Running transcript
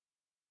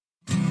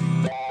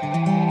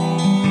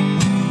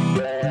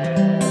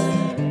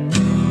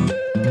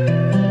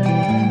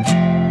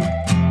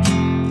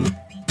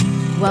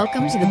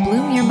welcome to the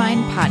Bloom Your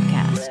Mind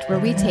podcast, where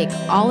we take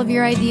all of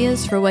your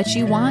ideas for what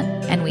you want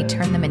and we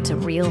turn them into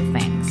real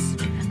things.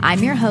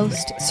 I'm your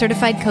host,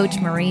 certified coach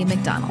Marie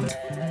McDonald.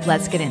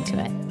 Let's get into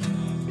it.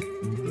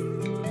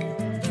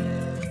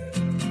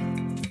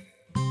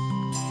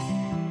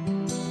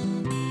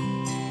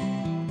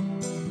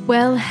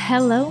 Well,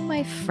 hello,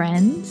 my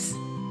friends,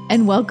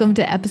 and welcome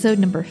to episode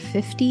number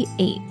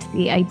 58,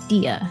 The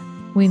Idea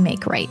We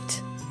Make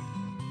Right.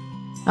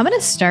 I'm going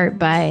to start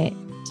by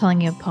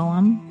telling you a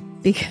poem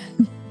because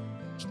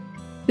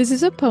this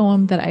is a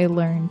poem that I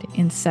learned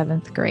in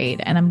 7th grade,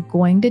 and I'm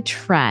going to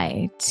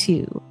try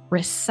to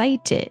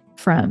recite it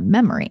from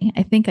memory.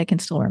 I think I can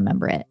still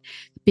remember it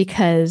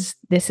because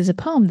this is a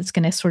poem that's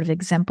going to sort of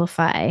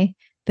exemplify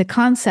the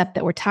concept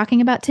that we're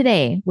talking about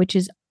today, which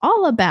is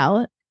all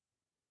about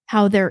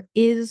how there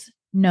is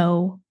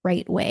no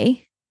right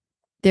way.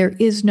 There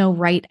is no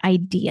right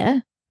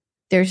idea.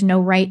 There's no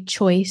right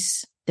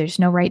choice. There's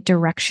no right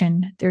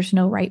direction. There's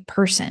no right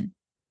person.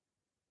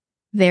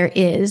 There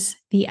is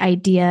the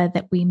idea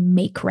that we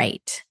make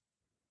right,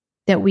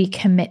 that we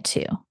commit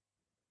to,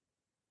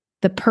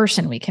 the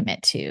person we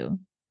commit to,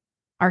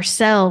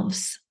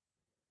 ourselves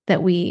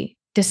that we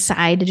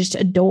decide to just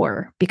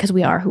adore because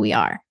we are who we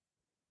are,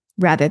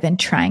 rather than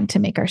trying to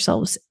make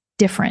ourselves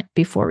different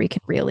before we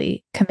can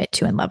really commit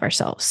to and love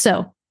ourselves.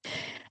 So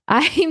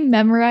I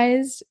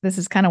memorized, this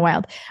is kind of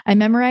wild. I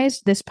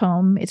memorized this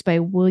poem. It's by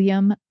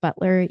William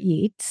Butler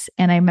Yeats.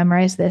 And I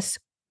memorized this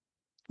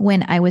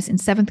when I was in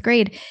 7th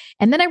grade.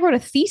 And then I wrote a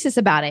thesis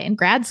about it in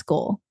grad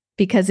school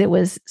because it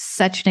was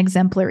such an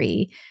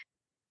exemplary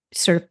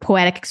sort of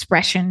poetic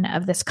expression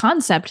of this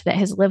concept that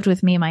has lived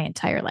with me my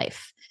entire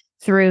life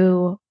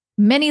through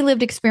many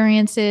lived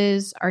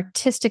experiences,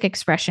 artistic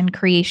expression,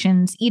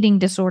 creations, eating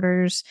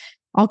disorders,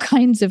 all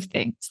kinds of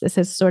things. This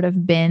has sort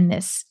of been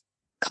this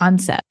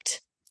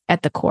concept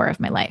at the core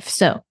of my life.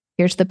 So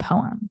here's the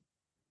poem.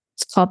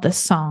 It's called The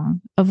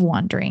Song of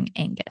Wandering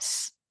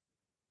Aengus.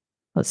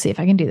 Let's see if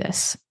I can do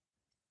this.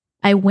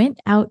 I went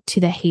out to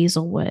the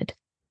hazelwood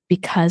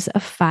because a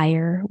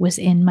fire was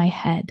in my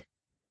head.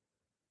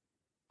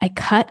 I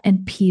cut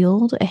and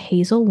peeled a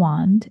hazel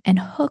wand and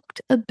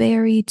hooked a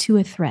berry to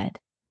a thread.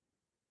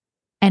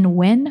 And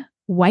when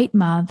white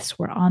moths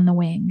were on the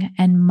wing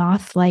and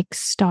moth-like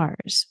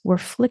stars were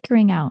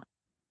flickering out,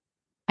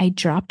 I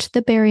dropped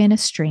the berry in a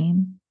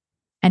stream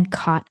and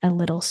caught a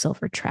little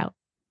silver trout.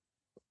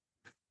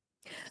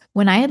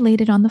 When I had laid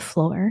it on the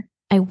floor,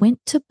 I went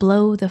to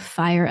blow the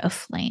fire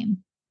aflame,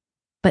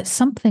 but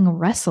something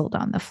rustled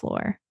on the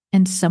floor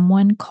and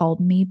someone called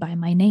me by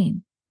my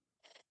name.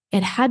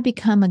 It had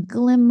become a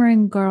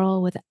glimmering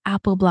girl with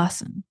apple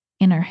blossom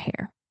in her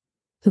hair,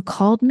 who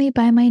called me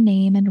by my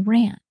name and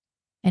ran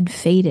and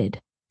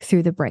faded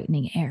through the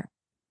brightening air.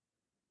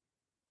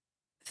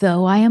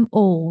 Though I am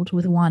old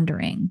with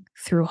wandering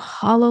through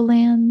hollow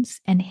lands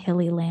and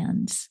hilly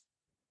lands,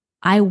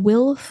 I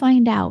will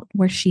find out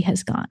where she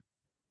has gone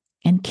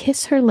and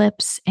kiss her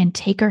lips and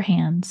take her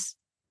hands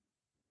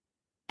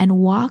and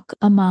walk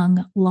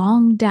among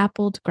long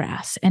dappled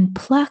grass and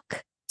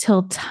pluck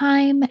till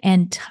time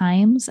and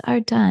times are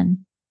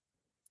done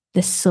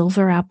the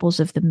silver apples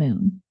of the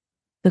moon,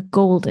 the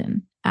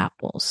golden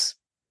apples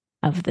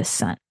of the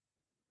sun.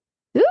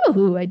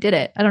 Ooh, I did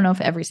it. I don't know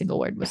if every single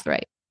word was the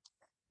right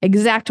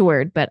exact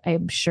word, but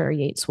I'm sure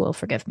Yeats will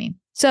forgive me.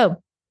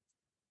 So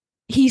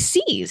he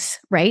sees,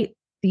 right?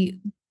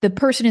 The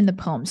person in the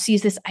poem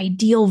sees this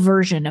ideal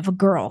version of a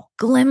girl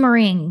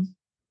glimmering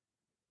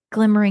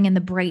in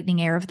the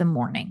brightening air of the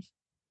morning.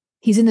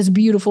 He's in this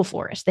beautiful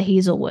forest, the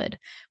hazelwood,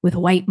 with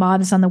white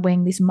moths on the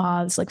wing, these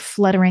moths like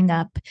fluttering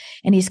up,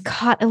 and he's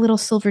caught a little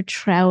silver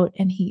trout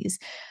and he's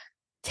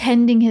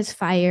tending his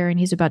fire and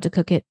he's about to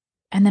cook it.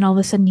 And then all of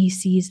a sudden he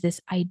sees this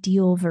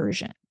ideal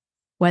version.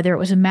 Whether it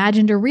was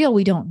imagined or real,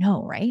 we don't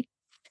know, right?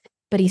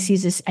 But he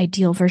sees this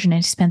ideal version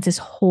and spends his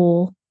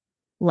whole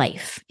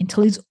life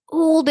until he's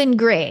old and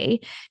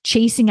gray,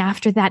 chasing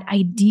after that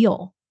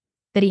ideal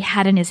that he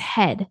had in his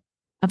head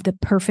of the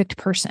perfect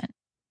person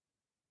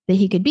that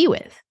he could be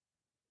with.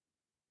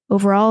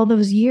 Over all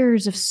those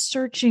years of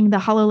searching the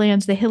hollow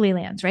lands, the hilly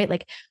lands, right?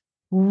 Like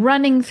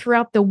running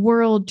throughout the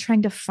world,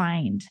 trying to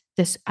find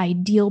this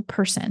ideal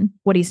person.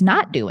 What he's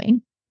not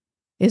doing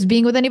is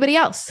being with anybody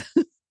else.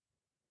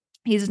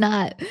 He's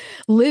not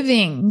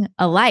living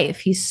a life.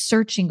 He's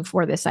searching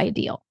for this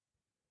ideal.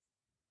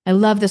 I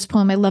love this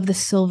poem. I love the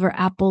silver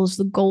apples,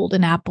 the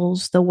golden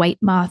apples, the white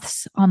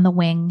moths on the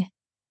wing.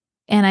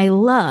 And I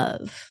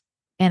love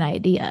an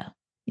idea,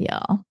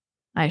 y'all.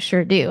 I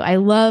sure do. I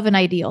love an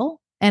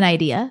ideal, an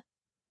idea.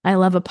 I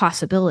love a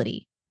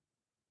possibility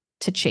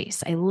to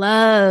chase. I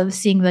love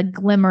seeing the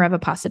glimmer of a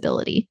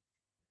possibility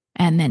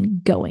and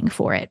then going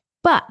for it.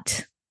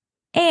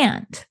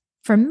 And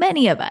for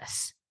many of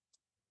us,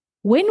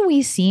 when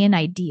we see an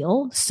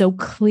ideal so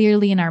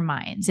clearly in our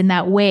minds, in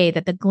that way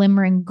that the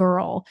glimmering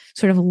girl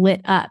sort of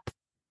lit up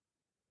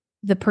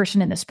the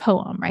person in this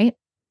poem, right?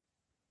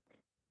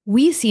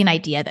 We see an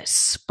idea that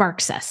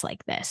sparks us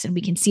like this, and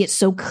we can see it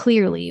so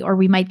clearly, or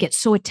we might get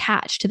so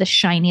attached to the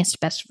shiniest,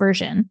 best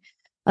version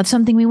of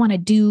something we want to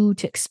do,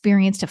 to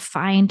experience, to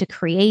find, to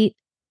create,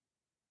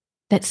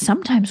 that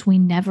sometimes we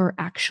never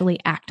actually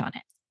act on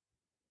it.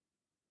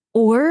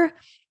 Or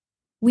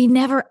we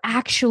never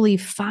actually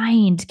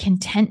find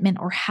contentment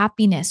or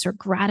happiness or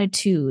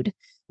gratitude.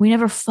 We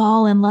never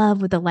fall in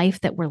love with the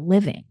life that we're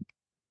living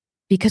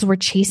because we're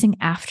chasing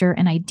after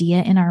an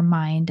idea in our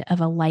mind of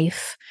a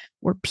life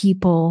or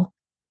people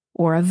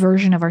or a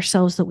version of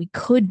ourselves that we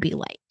could be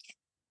like.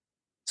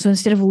 So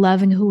instead of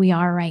loving who we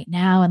are right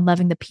now and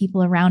loving the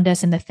people around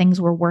us and the things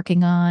we're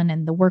working on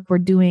and the work we're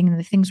doing and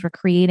the things we're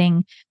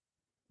creating,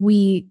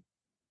 we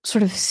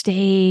sort of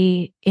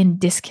stay in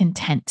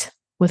discontent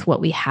with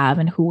what we have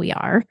and who we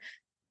are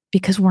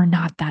because we're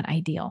not that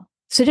ideal.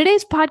 So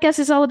today's podcast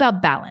is all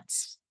about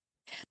balance,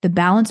 the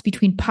balance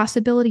between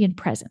possibility and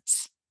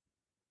presence,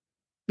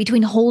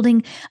 between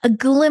holding a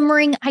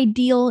glimmering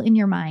ideal in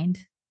your mind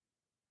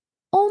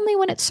only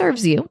when it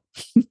serves you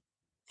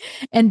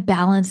and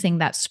balancing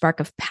that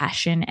spark of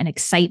passion and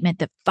excitement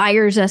that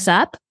fires us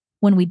up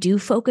when we do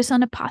focus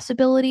on a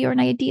possibility or an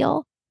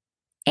ideal,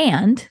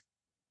 and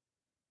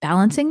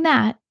balancing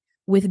that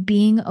with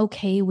being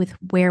okay with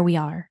where we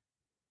are,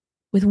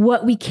 with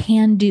what we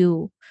can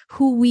do,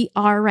 who we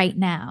are right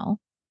now,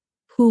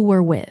 who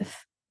we're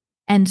with.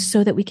 And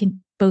so that we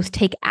can both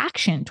take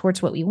action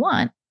towards what we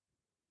want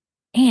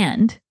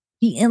and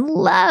be in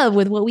love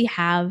with what we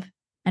have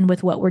and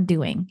with what we're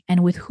doing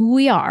and with who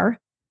we are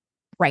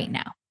right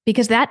now.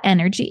 Because that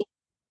energy,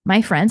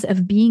 my friends,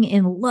 of being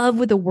in love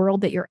with the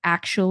world that you're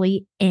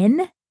actually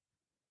in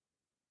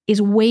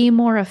is way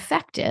more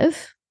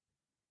effective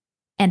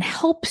and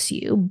helps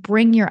you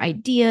bring your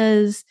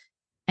ideas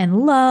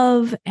and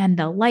love and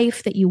the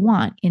life that you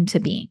want into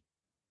being.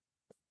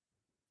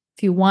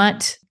 If you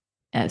want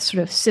a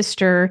sort of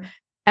sister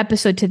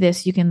episode to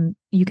this, you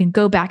can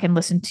go back and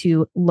listen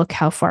to Look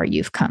How Far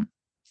You've Come.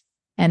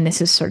 And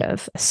this is sort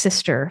of a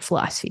sister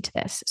philosophy to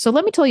this. So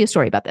let me tell you a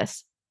story about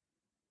this.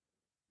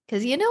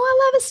 Because I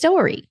love a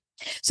story.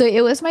 So it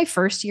was my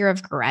first year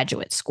of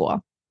graduate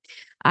school.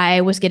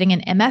 I was getting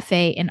an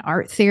MFA in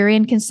art theory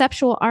and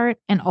conceptual art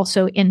and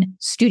also in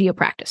studio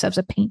practice. I was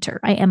a painter.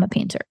 I am a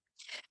painter.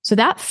 So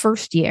that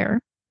first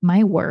year,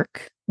 my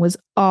work was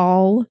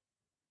all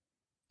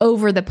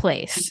over the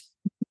place.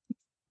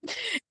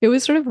 It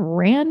was sort of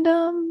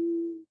random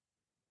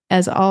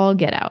as all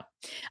get out.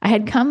 I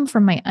had come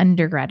from my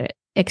undergraduate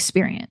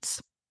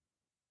experience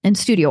in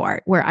studio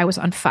art where I was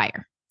on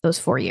fire those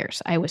 4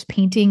 years. I was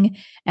painting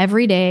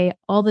every day,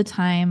 all the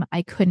time.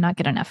 I could not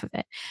get enough of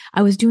it.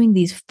 I was doing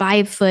these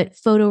 5-foot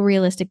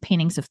photorealistic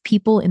paintings of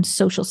people in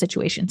social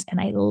situations, and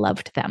I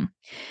loved them.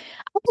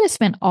 I could have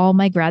spent all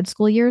my grad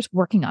school years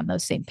working on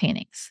those same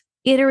paintings,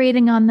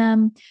 iterating on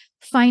them,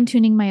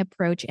 fine-tuning my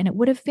approach, and it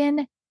would have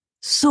been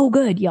so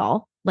good,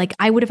 y'all. Like,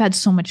 I would have had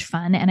so much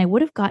fun, and I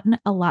would have gotten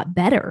a lot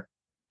better.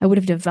 I would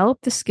have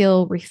developed the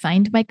skill,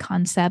 refined my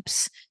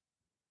concepts,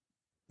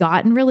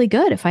 gotten really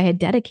good if I had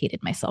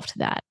dedicated myself to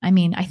that. I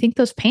mean, I think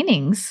those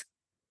paintings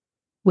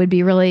would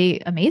be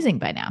really amazing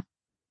by now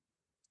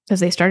because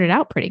they started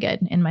out pretty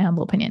good, in my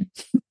humble opinion.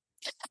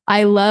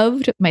 I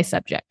loved my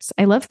subjects.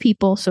 I love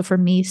people. So for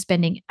me,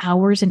 spending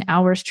hours and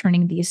hours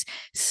turning these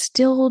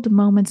stilled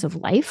moments of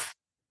life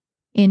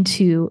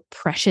into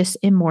precious,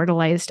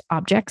 immortalized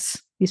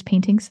objects, these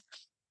paintings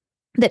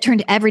that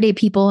turned everyday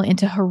people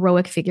into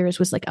heroic figures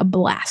was like a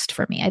blast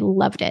for me. I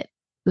loved it. It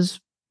was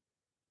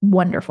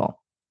wonderful.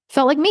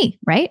 Felt like me,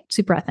 right?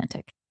 Super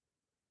authentic.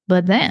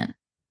 But then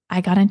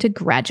I got into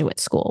graduate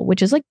school,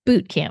 which is like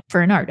boot camp for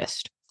an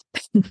artist.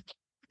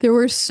 There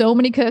were so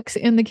many cooks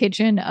in the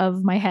kitchen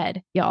of my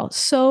head, y'all.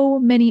 So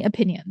many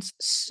opinions,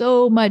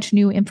 so much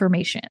new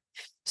information,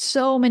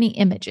 so many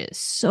images,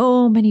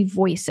 so many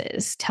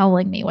voices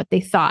telling me what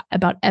they thought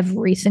about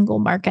every single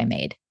mark I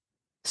made.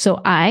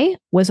 So I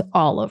was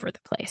all over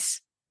the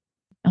place.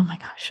 Oh my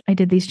gosh. I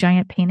did these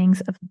giant paintings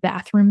of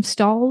bathroom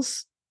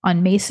stalls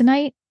on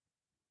Masonite,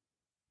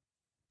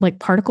 like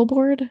particle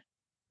board.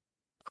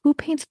 Who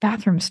paints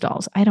bathroom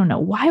stalls? I don't know.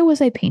 Why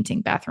was I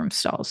painting bathroom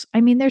stalls?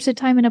 I mean, there's a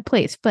time and a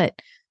place,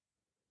 but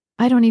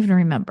I don't even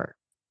remember.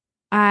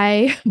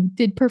 I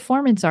did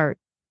performance art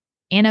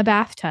in a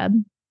bathtub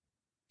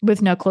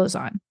with no clothes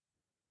on.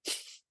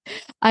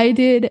 I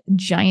did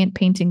giant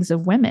paintings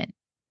of women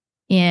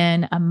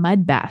in a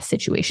mud bath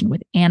situation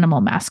with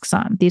animal masks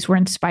on. These were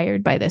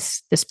inspired by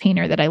this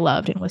painter that I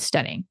loved and was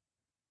studying.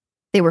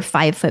 They were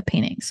 5-foot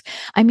paintings.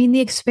 I mean, the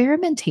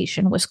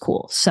experimentation was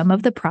cool. Some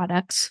of the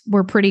products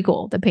were pretty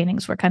cool. The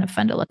paintings were kind of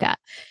fun to look at.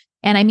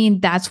 And I mean,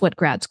 that's what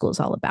grad school is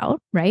all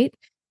about, right?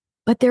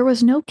 But there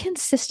was no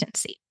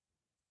consistency.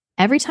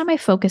 Every time I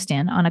focused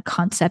in on a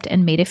concept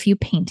and made a few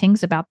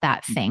paintings about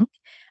that thing,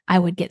 I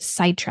would get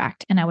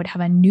sidetracked and I would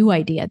have a new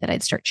idea that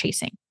I'd start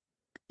chasing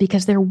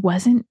because there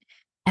wasn't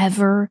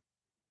ever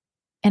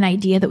an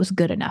idea that was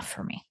good enough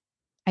for me.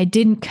 I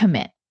didn't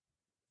commit.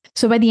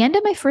 So by the end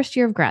of my first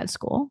year of grad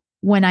school,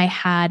 when I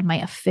had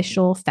my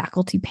official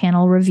faculty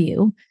panel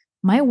review,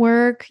 my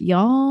work,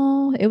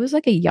 y'all, it was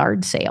like a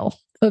yard sale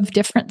of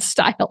different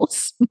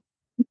styles.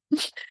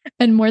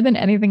 And more than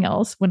anything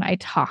else, when I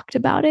talked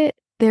about it,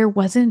 there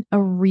wasn't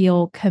a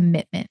real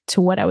commitment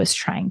to what I was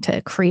trying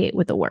to create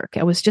with the work.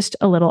 I was just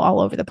a little all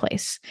over the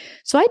place.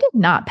 So I did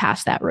not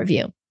pass that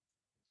review.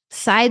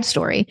 Side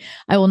story,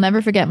 I will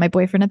never forget, my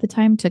boyfriend at the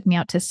time took me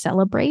out to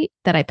celebrate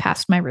that I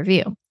passed my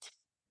review.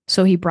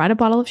 So he brought a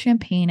bottle of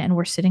champagne and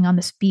we're sitting on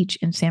this beach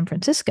in San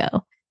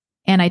Francisco.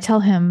 And I tell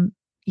him,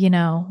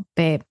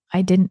 babe,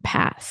 I didn't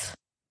pass.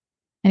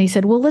 And he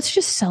said, well, let's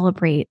just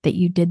celebrate that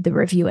you did the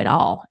review at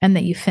all and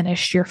that you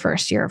finished your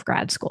first year of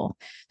grad school.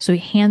 So he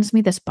hands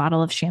me this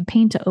bottle of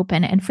champagne to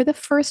open. And for the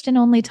first and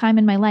only time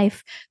in my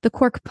life, the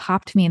cork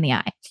popped me in the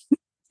eye.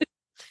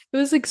 It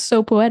was like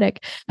so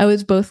poetic. I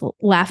was both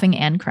laughing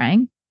and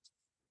crying.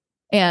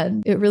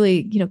 And it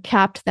really,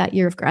 capped that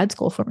year of grad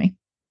school for me.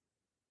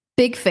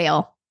 Big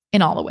fail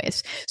in all the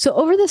ways. So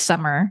over the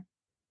summer,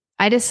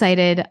 I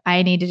decided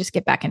I need to just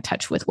get back in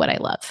touch with what I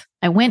love.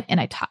 I went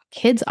and I taught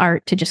kids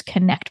art to just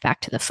connect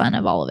back to the fun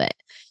of all of it.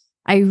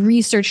 I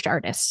researched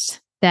artists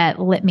that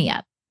lit me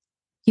up,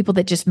 people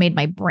that just made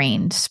my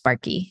brain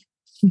sparky.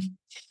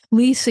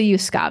 Lisa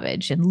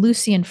Yuskavage and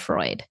Lucian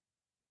Freud.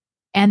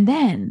 And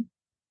then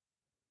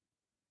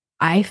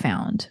I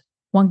found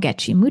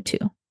Wangechi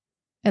Mutu.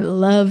 I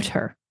loved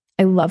her.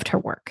 I loved her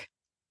work.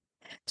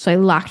 So I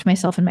locked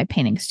myself in my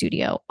painting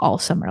studio all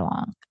summer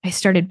long. I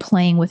started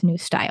playing with new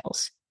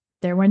styles.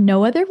 There were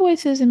no other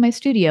voices in my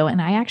studio,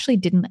 and I actually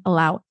didn't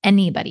allow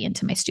anybody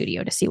into my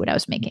studio to see what I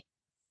was making.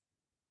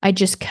 I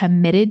just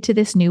committed to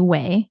this new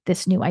way,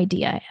 this new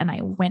idea, and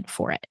I went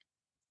for it.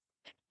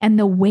 And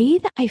the way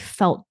that I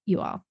felt, you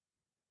all,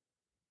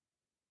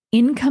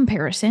 in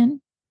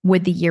comparison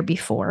with the year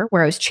before,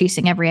 where I was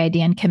chasing every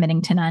idea and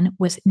committing to none,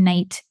 was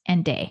night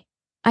and day.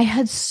 I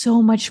had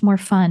so much more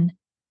fun.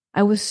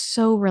 I was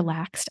so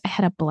relaxed. I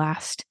had a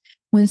blast.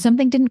 When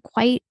something didn't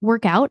quite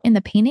work out in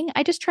the painting,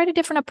 I just tried a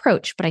different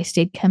approach, but I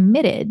stayed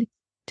committed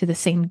to the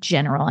same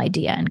general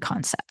idea and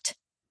concept.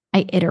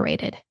 I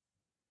iterated.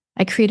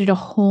 I created a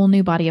whole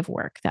new body of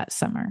work that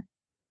summer.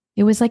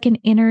 It was like an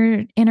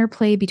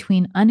interplay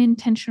between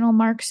unintentional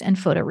marks and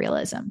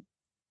photorealism.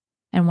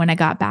 And when I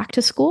got back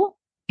to school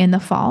in the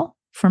fall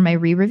for my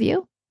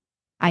re-review,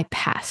 I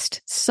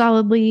passed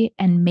solidly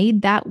and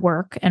made that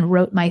work and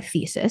wrote my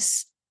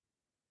thesis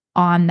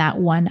on that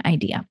one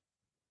idea.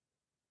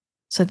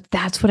 So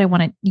that's what I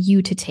wanted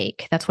you to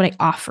take. That's what I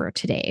offer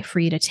today for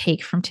you to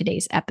take from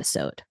today's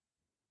episode.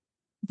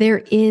 There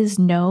is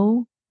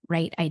no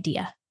right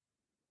idea.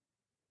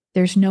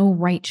 There's no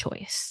right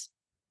choice.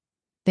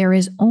 There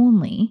is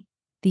only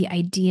the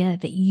idea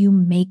that you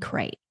make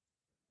right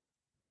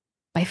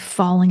by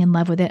falling in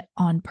love with it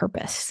on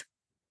purpose,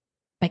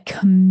 by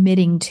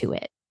committing to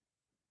it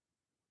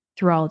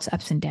through all its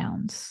ups and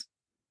downs.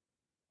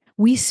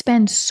 We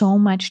spend so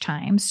much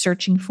time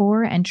searching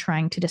for and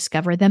trying to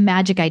discover the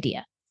magic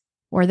idea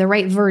or the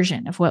right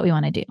version of what we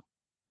want to do.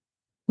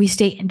 We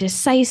stay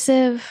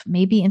indecisive,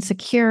 maybe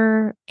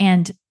insecure,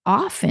 and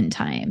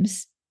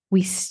oftentimes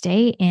we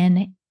stay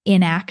in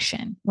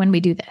inaction when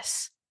we do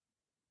this.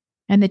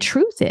 And the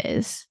truth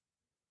is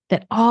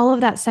that all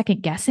of that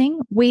second guessing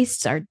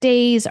wastes our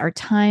days, our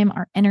time,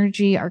 our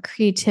energy, our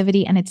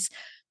creativity, and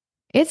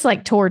it's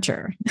like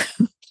torture.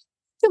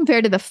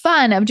 Compared to the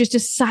fun of just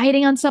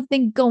deciding on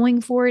something,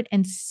 going for it,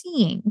 and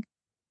seeing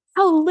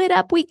how lit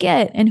up we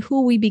get and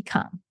who we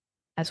become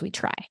as we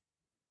try.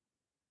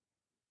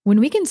 When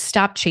we can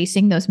stop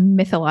chasing those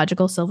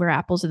mythological silver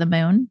apples of the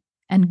moon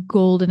and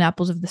golden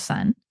apples of the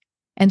sun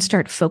and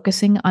start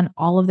focusing on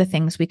all of the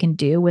things we can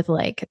do with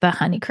like the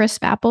Honeycrisp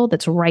apple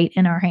that's right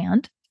in our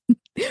hand,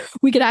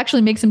 we could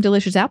actually make some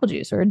delicious apple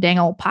juice or a dang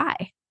old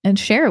pie and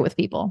share it with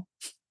people.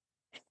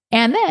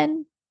 And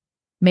then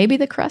maybe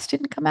the crust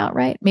didn't come out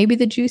right. Maybe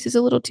the juice is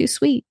a little too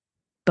sweet,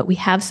 but we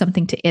have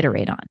something to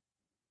iterate on.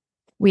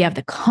 We have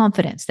the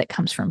confidence that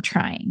comes from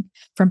trying,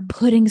 from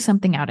putting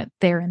something out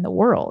there in the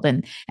world.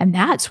 And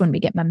that's when we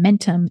get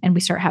momentum and we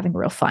start having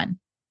real fun.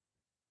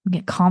 We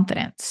get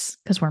confidence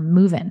because we're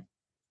moving.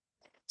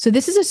 So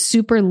this is a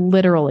super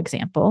literal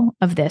example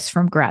of this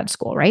from grad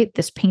school, right?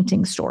 This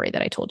painting story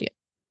that I told you.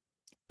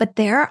 But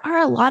there are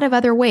a lot of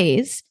other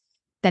ways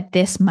that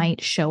this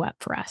might show up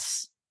for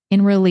us.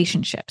 In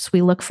relationships,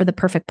 we look for the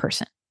perfect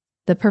person,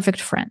 the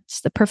perfect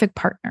friends, the perfect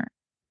partner.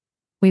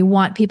 We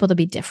want people to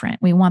be different.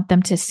 We want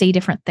them to say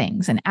different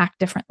things and act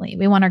differently.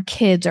 We want our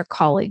kids, our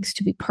colleagues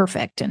to be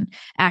perfect and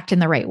act in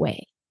the right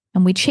way.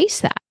 And we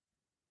chase that,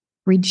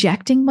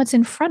 rejecting what's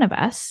in front of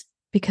us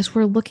because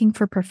we're looking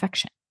for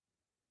perfection.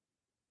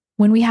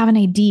 When we have an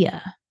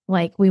idea,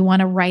 like we want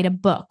to write a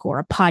book or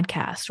a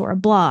podcast or a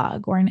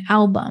blog or an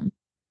album,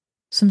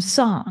 some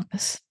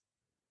songs,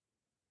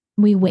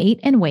 we wait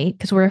and wait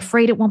because we're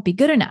afraid it won't be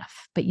good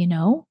enough. But you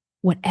know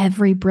what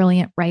every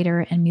brilliant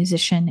writer and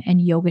musician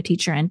and yoga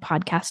teacher and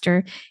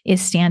podcaster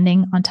is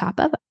standing on top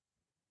of?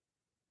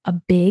 A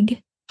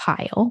big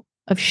pile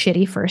of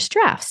shitty first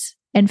drafts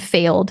and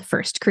failed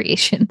first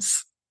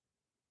creations.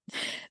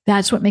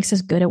 That's what makes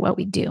us good at what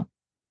we do.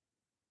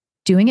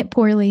 Doing it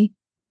poorly,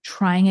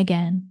 trying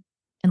again,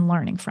 and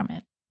learning from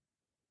it.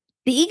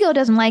 The ego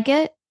doesn't like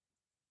it,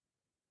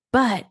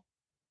 but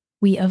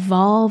We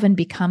evolve and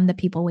become the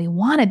people we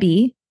want to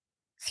be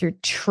through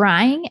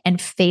trying and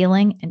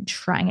failing and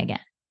trying again.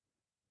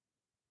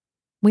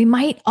 We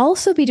might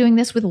also be doing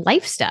this with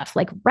life stuff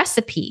like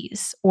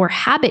recipes or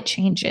habit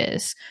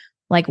changes,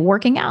 like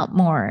working out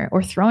more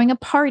or throwing a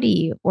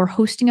party or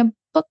hosting a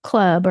book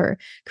club or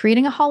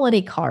creating a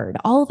holiday card,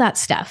 all that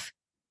stuff.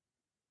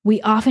 We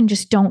often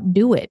just don't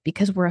do it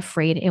because we're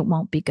afraid it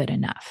won't be good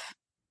enough.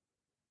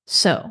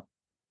 So,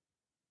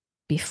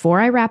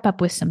 before I wrap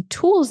up with some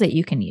tools that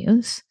you can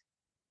use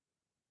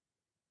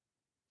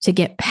to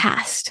get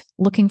past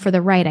looking for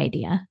the right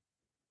idea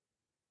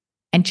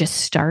and just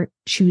start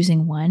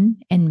choosing one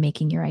and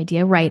making your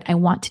idea right, I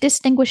want to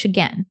distinguish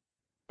again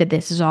that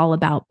this is all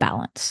about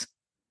balance.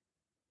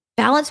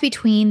 Balance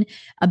between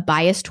a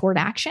bias toward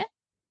action,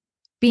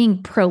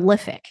 being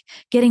prolific,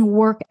 getting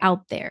work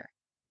out there,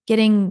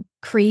 getting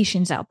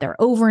creations out there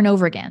over and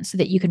over again so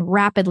that you can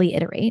rapidly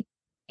iterate,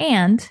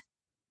 and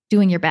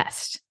doing your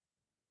best,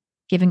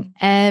 giving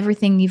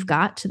everything you've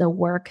got to the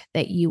work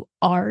that you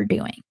are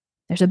doing.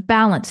 There's a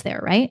balance there,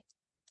 right?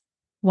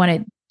 Want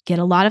to get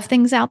a lot of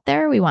things out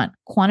there. We want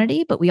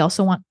quantity, but we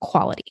also want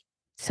quality.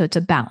 So it's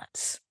a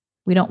balance.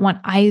 We don't want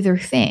either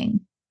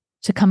thing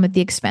to come at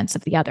the expense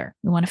of the other.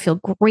 We want to feel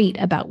great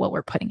about what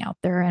we're putting out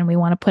there, and we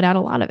want to put out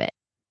a lot of it.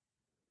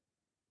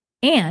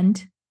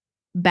 And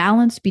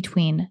balance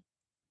between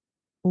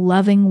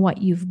loving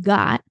what you've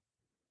got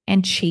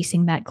and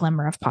chasing that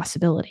glimmer of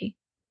possibility.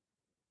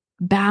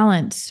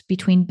 Balance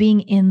between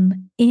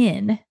being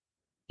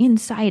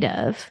inside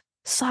of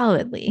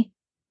solidly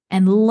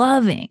and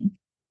loving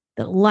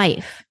the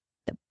life,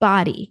 the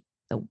body,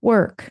 the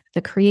work,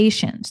 the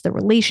creations, the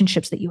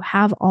relationships that you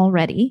have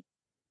already,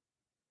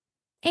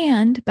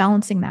 and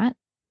balancing that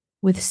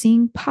with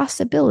seeing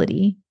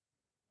possibility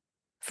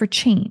for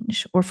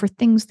change or for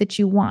things that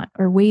you want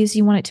or ways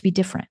you want it to be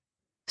different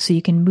so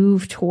you can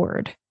move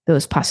toward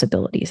those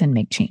possibilities and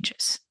make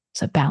changes.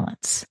 It's a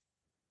balance.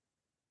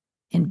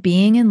 And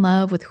being in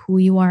love with who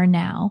you are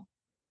now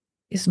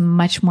is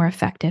much more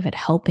effective at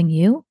helping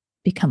you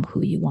become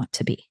who you want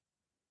to be.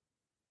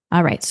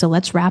 All right, so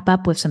let's wrap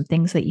up with some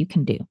things that you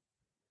can do.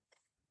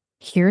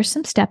 Here are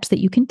some steps that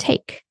you can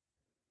take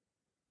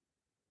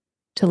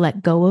to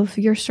let go of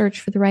your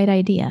search for the right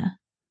idea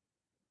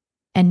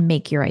and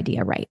make your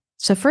idea right.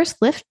 So first,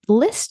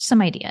 list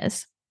some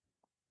ideas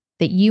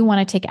that you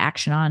want to take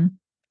action on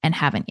and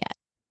haven't yet.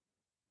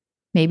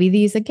 Maybe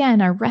these,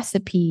 again, are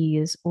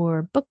recipes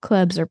or book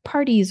clubs or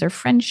parties or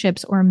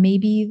friendships, or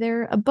maybe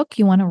they're a book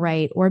you want to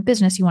write or a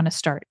business you want to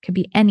start. Could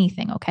be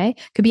anything, okay?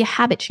 Could be a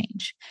habit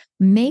change.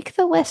 Make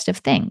the list of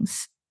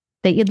things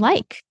that you'd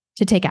like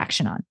to take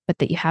action on, but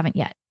that you haven't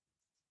yet.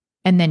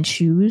 And then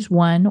choose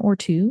one or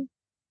two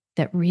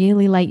that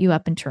really light you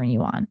up and turn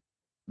you on.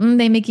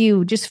 They make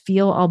you just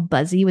feel all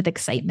buzzy with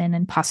excitement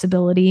and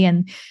possibility,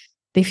 and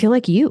they feel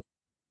like you.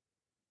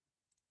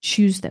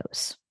 Choose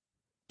those.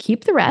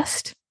 Keep the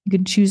rest. You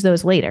can choose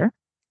those later.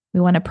 We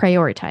want to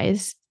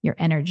prioritize your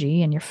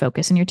energy and your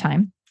focus and your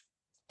time.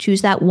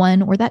 Choose that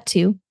one or that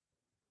two.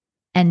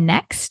 And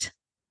next,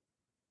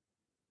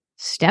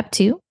 step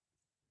 2,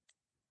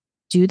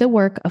 do the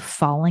work of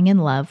falling in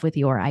love with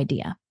your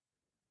idea.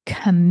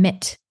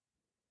 Commit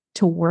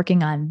to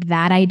working on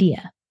that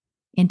idea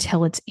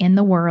until it's in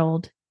the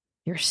world,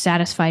 you're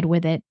satisfied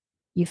with it,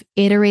 you've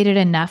iterated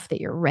enough that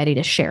you're ready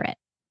to share it.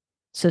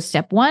 So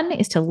step 1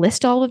 is to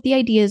list all of the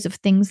ideas of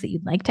things that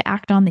you'd like to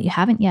act on that you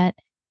haven't yet,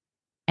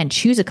 and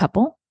choose a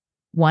couple,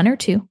 1 or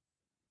 2,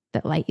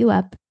 that light you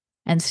up.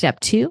 And step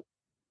 2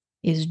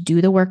 is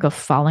do the work of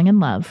falling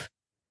in love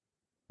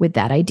with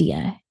that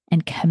idea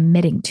and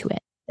committing to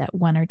it, that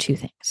 1 or 2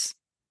 things.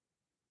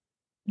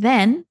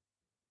 Then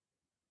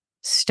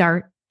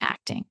start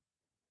acting.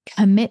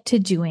 Commit to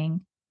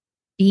doing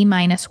B-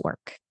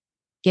 work,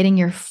 getting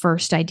your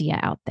first idea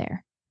out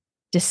there.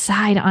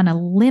 Decide on a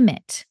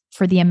limit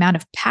for the amount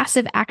of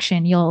passive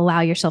action you'll allow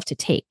yourself to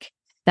take.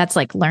 That's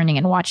like learning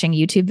and watching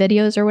YouTube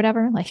videos or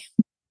whatever. Like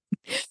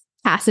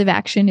passive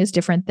action is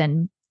different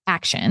than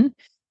action.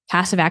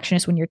 Passive action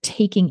is when you're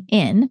taking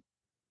in.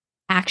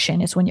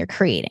 Action is when you're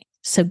creating.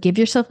 So give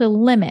yourself a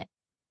limit,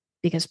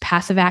 because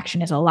passive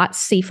action is a lot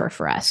safer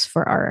for us,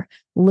 for our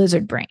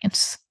lizard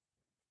brains.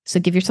 So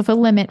give yourself a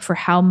limit for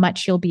how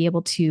much you'll be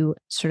able to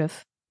sort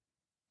of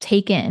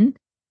take in,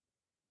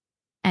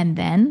 and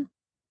then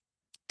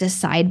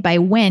decide by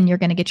when you're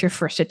going to get your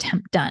first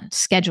attempt done.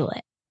 Schedule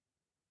it.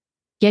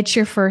 Get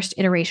your first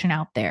iteration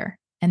out there,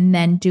 and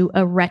then do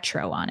a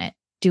retro on it.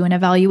 Do an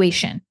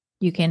evaluation.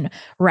 You can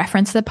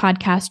reference the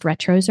podcast.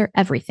 Retros are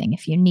everything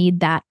if you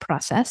need that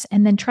process,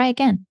 and then try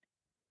again.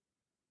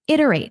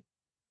 Iterate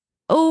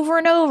over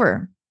and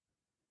over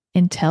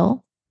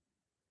until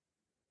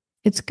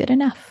it's good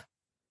enough,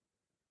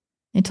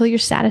 until you're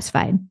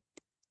satisfied.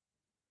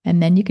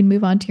 And then you can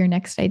move on to your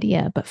next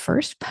idea. But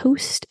first,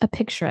 post a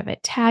picture of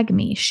it. Tag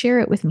me,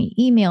 share it with me,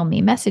 email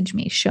me, message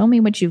me, show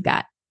me what you've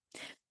got.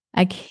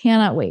 I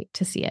cannot wait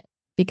to see it,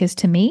 because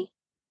to me,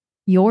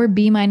 your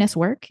B-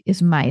 work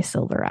is my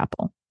silver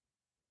apple.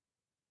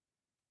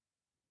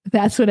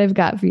 That's what I've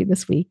got for you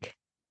this week.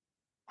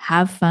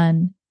 Have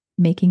fun,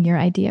 making your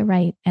idea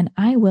right. And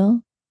I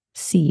will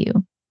see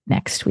you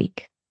next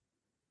week.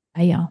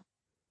 Bye, y'all.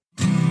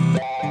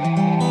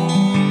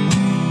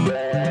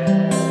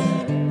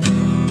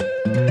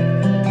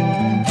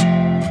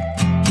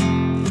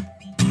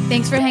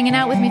 Thanks for hanging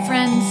out with me,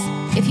 friends.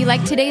 If you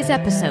liked today's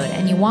episode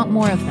and you want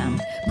more of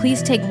them,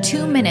 please take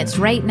 2 minutes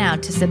right now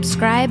to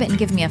subscribe and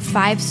give me a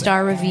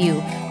 5-star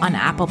review on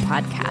Apple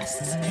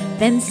Podcasts.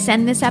 Then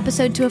send this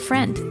episode to a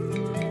friend.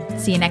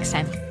 See you next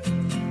time.